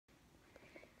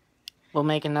We'll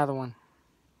make another one.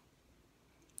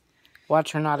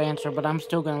 Watch her not answer, but I'm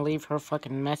still gonna leave her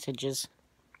fucking messages.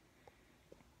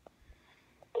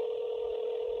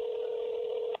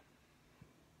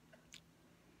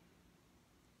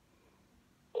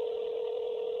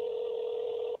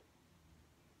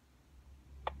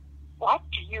 What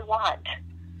do you want?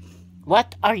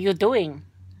 What are you doing?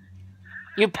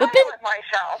 You pooping? Playing with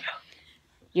myself.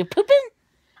 You pooping?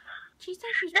 She said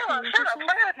she's No, I'm playing with playing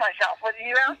herself. with myself. What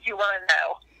else do you want to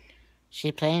know?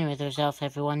 She's playing with herself,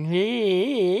 everyone. Ask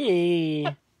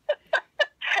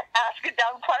a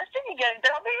dumb question, you get a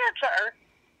dumb answer.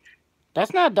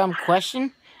 That's not a dumb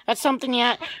question. That's something you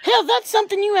ask. Hell, that's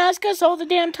something you ask us all the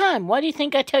damn time. Why do you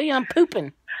think I tell you I'm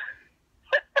pooping?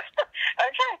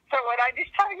 Okay, so what I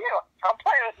just tell you, I'm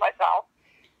playing with myself.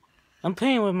 I'm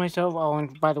playing with myself. Oh,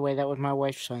 and by the way, that was my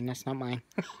wife's son. That's not mine.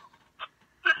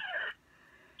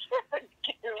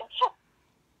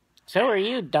 So are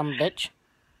you, dumb bitch.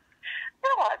 No,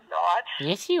 I'm not.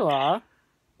 Yes, you are.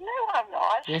 No, I'm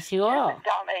not. Yes, you You're are. the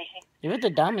dummy. You're the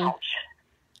dummy. Ouch.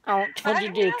 Ouch. What'd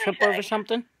you do? Trip over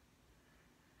something?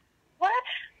 What?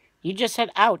 You just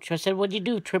said ouch. I said, what'd you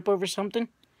do? Trip over something?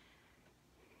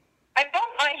 I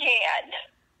bumped my hand.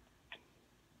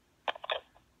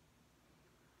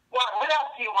 What else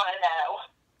do you want to know?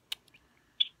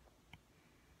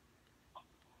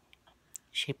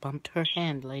 She bumped her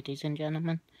hand, ladies and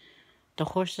gentlemen. The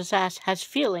horse's ass has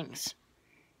feelings.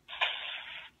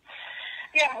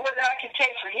 Yeah, what I can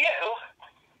take for you,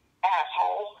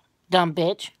 asshole. Dumb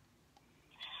bitch.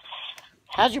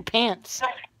 How's your pants?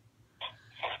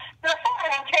 They're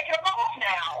fine. I'm taking them off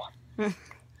now.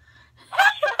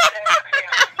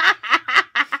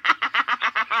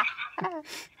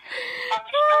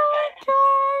 Oh,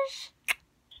 gosh.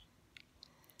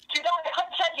 You don't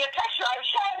send you a picture, I'll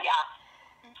show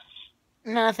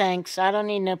you. No, thanks. I don't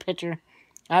need no picture.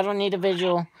 I don't need a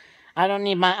visual. I don't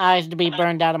need my eyes to be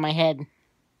burned out of my head.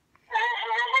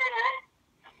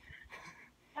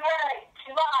 Alright,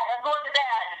 goodbye. I'm going to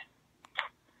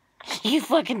bed. You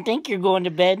fucking think you're going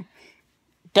to bed,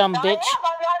 dumb bitch. I am.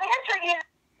 I'm not answering you.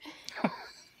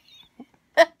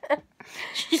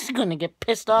 She's gonna get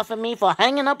pissed off at me for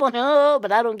hanging up on her,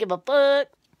 but I don't give a fuck.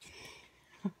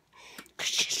 'Cause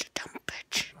she's a dumb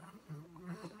bitch.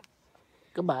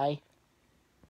 Goodbye.